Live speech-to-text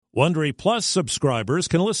Wondery Plus subscribers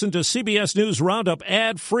can listen to CBS News Roundup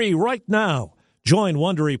ad-free right now. Join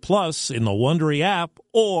Wondery Plus in the Wondery app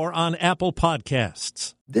or on Apple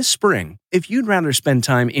Podcasts. This spring, if you'd rather spend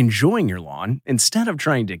time enjoying your lawn instead of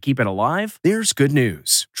trying to keep it alive, there's good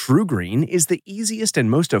news. True Green is the easiest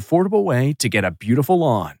and most affordable way to get a beautiful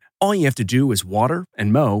lawn. All you have to do is water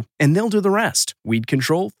and mow, and they'll do the rest. Weed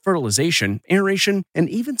control, fertilization, aeration, and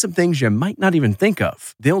even some things you might not even think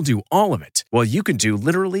of. They'll do all of it, while you can do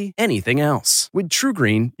literally anything else. With True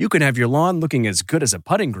Green, you can have your lawn looking as good as a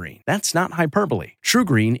putting green. That's not hyperbole. True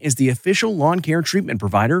Green is the official lawn care treatment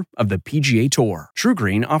provider of the PGA Tour. True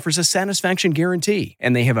Green offers a satisfaction guarantee,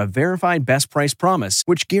 and they have a verified best price promise,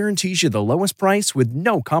 which guarantees you the lowest price with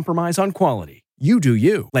no compromise on quality. You do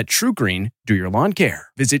you. Let True Green do your lawn care.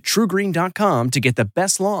 Visit TrueGreen.com to get the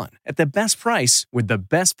best lawn at the best price with the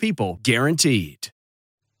best people guaranteed.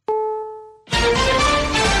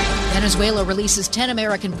 Venezuela releases 10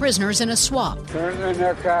 American prisoners in a swap. They're in an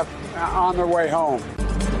aircraft on their way home.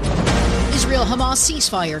 Israel-Hamas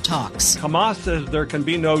ceasefire talks. Hamas says there can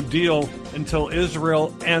be no deal until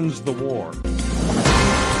Israel ends the war.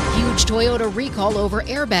 Huge Toyota recall over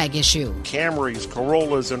airbag issue. Camrys,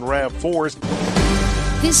 Corollas, and RAV4s.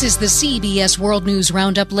 This is the CBS World News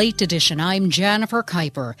Roundup Late Edition. I'm Jennifer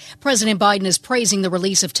Kuiper. President Biden is praising the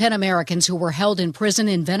release of 10 Americans who were held in prison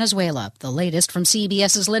in Venezuela. The latest from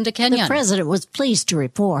CBS's Linda Kenyon. The president was pleased to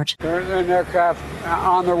report. They're in an aircraft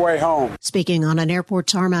on their way home. Speaking on an airport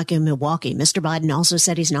tarmac in Milwaukee, Mr. Biden also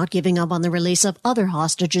said he's not giving up on the release of other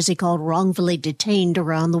hostages he called wrongfully detained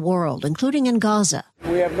around the world, including in Gaza.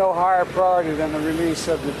 We have no higher priority than the release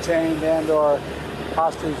of detained and or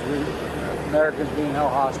hostage Americans being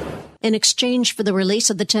held hostage. In exchange for the release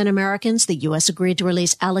of the 10 Americans, the U.S. agreed to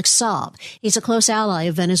release Alex Saab. He's a close ally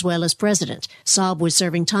of Venezuela's president. Saab was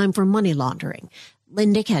serving time for money laundering.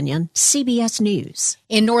 Linda Kenyon, CBS News.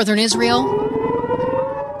 In northern Israel,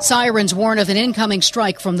 sirens warn of an incoming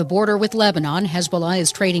strike from the border with Lebanon. Hezbollah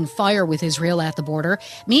is trading fire with Israel at the border.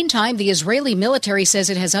 Meantime, the Israeli military says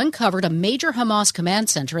it has uncovered a major Hamas command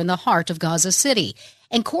center in the heart of Gaza City.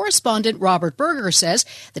 And correspondent Robert Berger says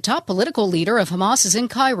the top political leader of Hamas is in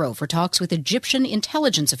Cairo for talks with Egyptian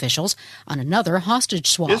intelligence officials on another hostage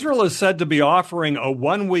swap. Israel is said to be offering a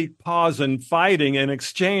one-week pause in fighting in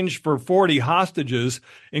exchange for 40 hostages,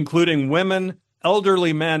 including women,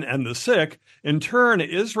 elderly men, and the sick. In turn,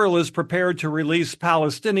 Israel is prepared to release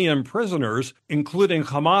Palestinian prisoners, including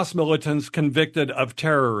Hamas militants convicted of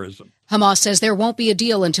terrorism. Hamas says there won't be a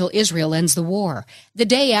deal until Israel ends the war. The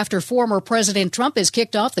day after former President Trump has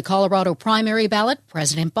kicked off the Colorado primary ballot,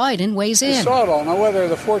 President Biden weighs in. I saw it all. Now, whether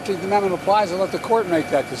the 14th Amendment applies, I'll let the court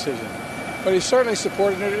make that decision. But he certainly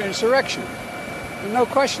supported an insurrection. There's no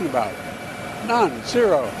question about it. None.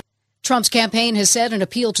 Zero. Trump's campaign has said an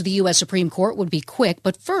appeal to the U.S. Supreme Court would be quick,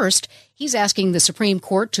 but first, he's asking the Supreme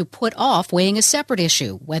Court to put off weighing a separate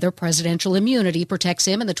issue, whether presidential immunity protects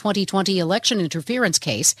him in the 2020 election interference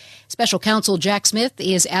case. Special counsel Jack Smith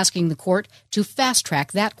is asking the court to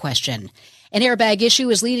fast-track that question. An airbag issue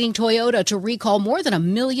is leading Toyota to recall more than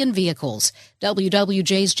 1 million vehicles.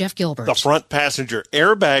 WWJ's Jeff Gilbert. The front passenger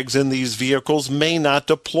airbags in these vehicles may not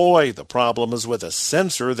deploy. The problem is with a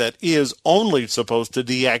sensor that is only supposed to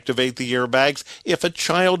deactivate the airbags if a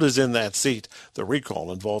child is in that seat. The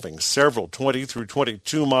recall involving several 20 through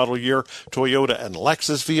 22 model year Toyota and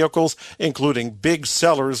Lexus vehicles, including big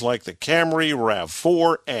sellers like the Camry,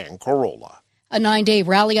 RAV4, and Corolla. A 9-day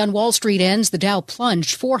rally on Wall Street ends. The Dow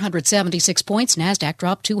plunged 476 points. NASDAQ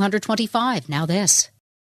dropped 225. Now this.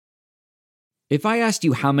 If I asked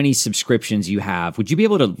you how many subscriptions you have, would you be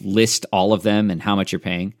able to list all of them and how much you're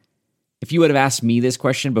paying? If you would have asked me this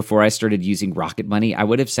question before I started using Rocket Money, I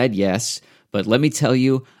would have said yes. But let me tell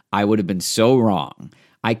you, I would have been so wrong.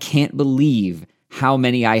 I can't believe how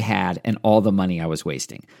many I had and all the money I was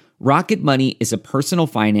wasting. Rocket Money is a personal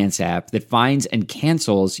finance app that finds and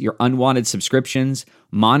cancels your unwanted subscriptions,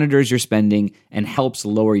 monitors your spending, and helps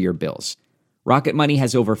lower your bills. Rocket Money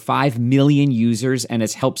has over 5 million users and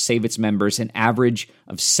has helped save its members an average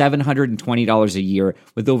of $720 a year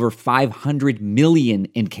with over 500 million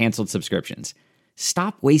in canceled subscriptions.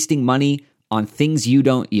 Stop wasting money on things you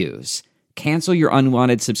don't use. Cancel your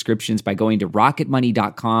unwanted subscriptions by going to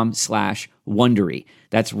rocketmoney.com/Wondery.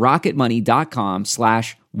 That's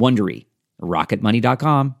rocketmoney.com/Wondery.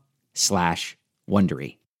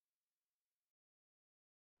 rocketmoney.com/Wondery.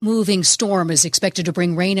 Moving storm is expected to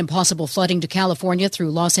bring rain and possible flooding to California through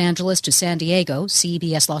Los Angeles to San Diego.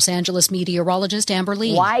 CBS Los Angeles meteorologist Amber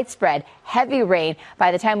Lee. Widespread heavy rain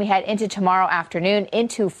by the time we head into tomorrow afternoon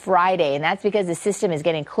into Friday. And that's because the system is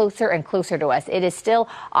getting closer and closer to us. It is still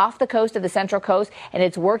off the coast of the Central Coast, and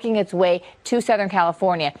it's working its way to Southern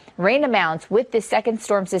California. Rain amounts with this second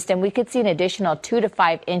storm system, we could see an additional 2 to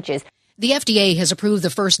 5 inches. The FDA has approved the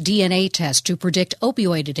first DNA test to predict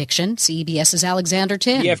opioid addiction. CBS's Alexander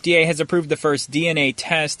Tin. The FDA has approved the first DNA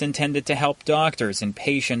test intended to help doctors and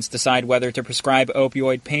patients decide whether to prescribe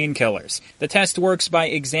opioid painkillers. The test works by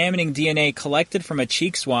examining DNA collected from a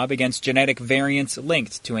cheek swab against genetic variants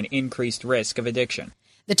linked to an increased risk of addiction.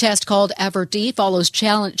 The test, called AVERT-D, follows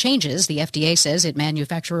changes the FDA says it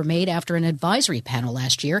manufacturer made after an advisory panel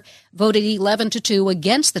last year voted 11-2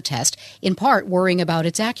 against the test, in part worrying about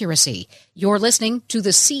its accuracy. You're listening to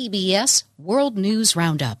the CBS World News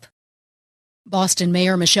Roundup. Boston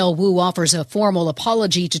Mayor Michelle Wu offers a formal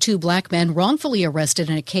apology to 2 black men wrongfully arrested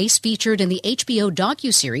in a case featured in the HBO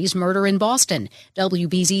docuseries Murder in Boston.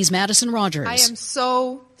 WBZ's Madison Rogers. I am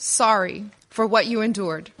so sorry for what you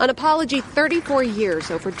endured. An apology 34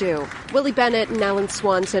 years overdue. Willie Bennett and Alan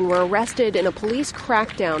Swanson were arrested in a police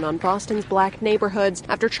crackdown on Boston's black neighborhoods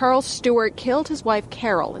after Charles Stewart killed his wife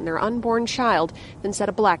Carol and their unborn child, then said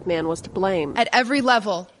a black man was to blame. At every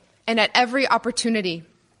level and at every opportunity,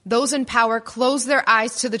 those in power closed their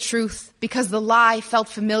eyes to the truth because the lie felt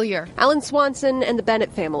familiar. Alan Swanson and the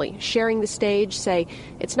Bennett family, sharing the stage, say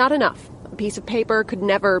it's not enough. A piece of paper could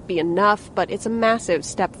never be enough, but it's a massive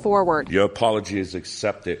step forward. Your apology is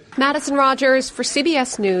accepted. Madison Rogers for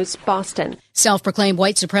CBS News, Boston. Self-proclaimed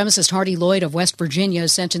white supremacist Hardy Lloyd of West Virginia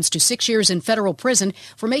is sentenced to 6 years in federal prison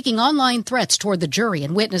for making online threats toward the jury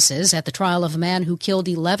and witnesses at the trial of a man who killed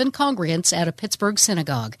 11 congregants at a Pittsburgh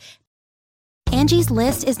synagogue. Angie's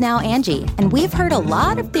List is now Angie, and we've heard a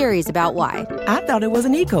lot of theories about why. I thought it was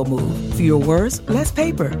an eco move. Fewer words, less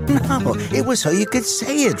paper. No, it was so you could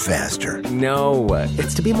say it faster. No,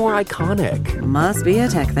 it's to be more iconic. Must be a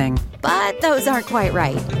tech thing. But those aren't quite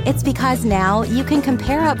right. It's because now you can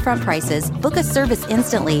compare upfront prices, book a service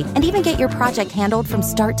instantly, and even get your project handled from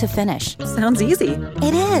start to finish. Sounds easy.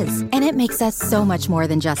 It is, and it makes us so much more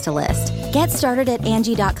than just a list. Get started at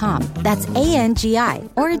Angie.com. That's ANGI,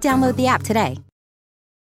 or download the app today.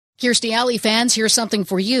 Kirstie Alley fans, here's something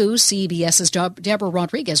for you. CBS's Deborah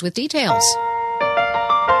Rodriguez with details.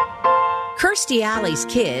 Kirstie Alley's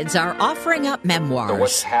kids are offering up memoirs. So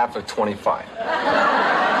what's half of 25?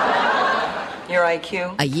 Your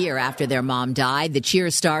IQ. A year after their mom died, the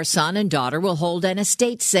Cheers star son and daughter will hold an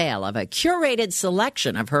estate sale of a curated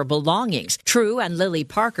selection of her belongings. True and Lily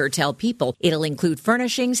Parker tell People it'll include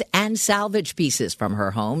furnishings and salvage pieces from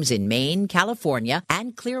her homes in Maine, California,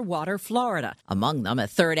 and Clearwater, Florida. Among them, a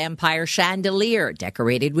Third Empire chandelier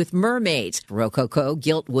decorated with mermaids, Rococo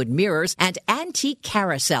gilt-wood mirrors, and antique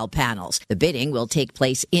carousel panels. The bidding will take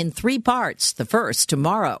place in 3 parts, the first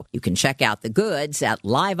tomorrow. You can check out the goods at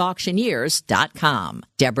liveauctioneers.com.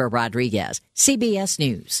 Deborah Rodriguez, CBS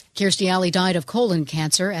News. Kirstie Alley died of colon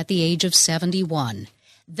cancer at the age of 71.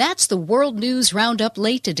 That's the World News Roundup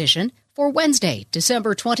Late Edition for Wednesday,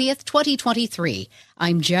 December 20th, 2023.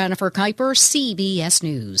 I'm Jennifer Kuiper, CBS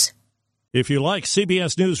News. If you like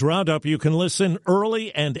CBS News Roundup, you can listen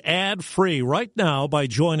early and ad-free right now by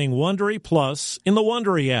joining Wondery Plus in the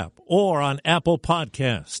Wondery app or on Apple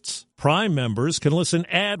Podcasts. Prime members can listen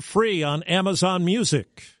ad-free on Amazon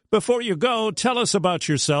Music. Before you go, tell us about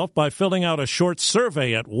yourself by filling out a short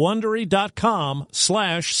survey at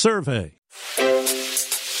Wondery.com/survey.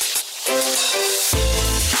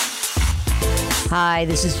 Hi,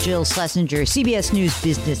 this is Jill Schlesinger, CBS News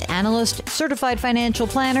business analyst, certified financial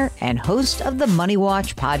planner, and host of the Money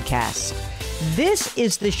Watch podcast. This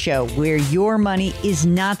is the show where your money is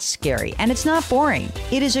not scary and it's not boring.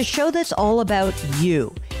 It is a show that's all about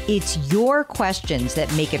you. It's your questions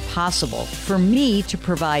that make it possible for me to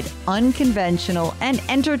provide unconventional and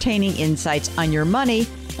entertaining insights on your money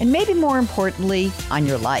and maybe more importantly, on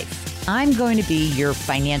your life. I'm going to be your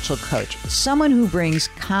financial coach, someone who brings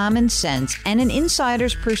common sense and an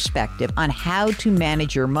insider's perspective on how to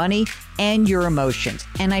manage your money and your emotions.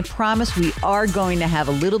 And I promise we are going to have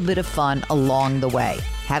a little bit of fun along the way.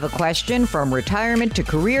 Have a question from retirement to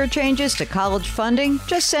career changes to college funding?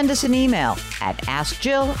 Just send us an email at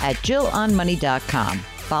askjill@jillonmoney.com.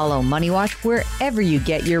 Follow Money Watch wherever you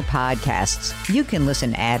get your podcasts. You can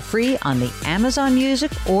listen ad-free on the Amazon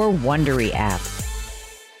Music or Wondery app.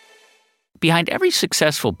 Behind every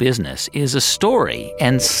successful business is a story,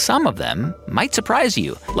 and some of them might surprise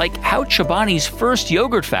you, like how Chobani's first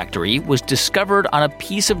yogurt factory was discovered on a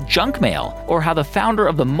piece of junk mail, or how the founder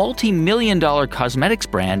of the multi-million-dollar cosmetics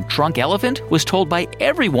brand Drunk Elephant was told by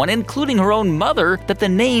everyone, including her own mother, that the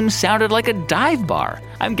name sounded like a dive bar.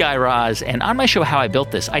 I'm Guy Raz, and on my show How I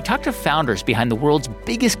Built This, I talk to founders behind the world's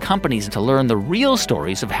biggest companies to learn the real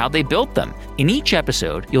stories of how they built them. In each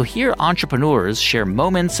episode, you'll hear entrepreneurs share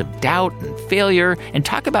moments of doubt and failure and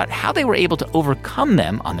talk about how they were able to overcome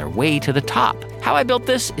them on their way to the top. How I Built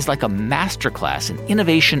This is like a masterclass in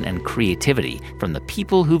innovation and creativity from the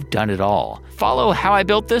people who've done it all. Follow How I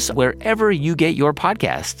Built This wherever you get your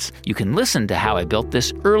podcasts. You can listen to How I Built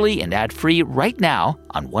This early and ad-free right now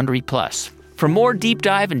on Wondery Plus. For more deep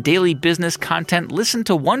dive and daily business content, listen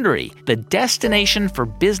to Wondery, the destination for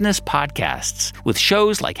business podcasts. With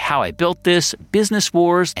shows like How I Built This, Business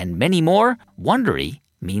Wars, and many more, Wondery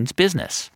means business.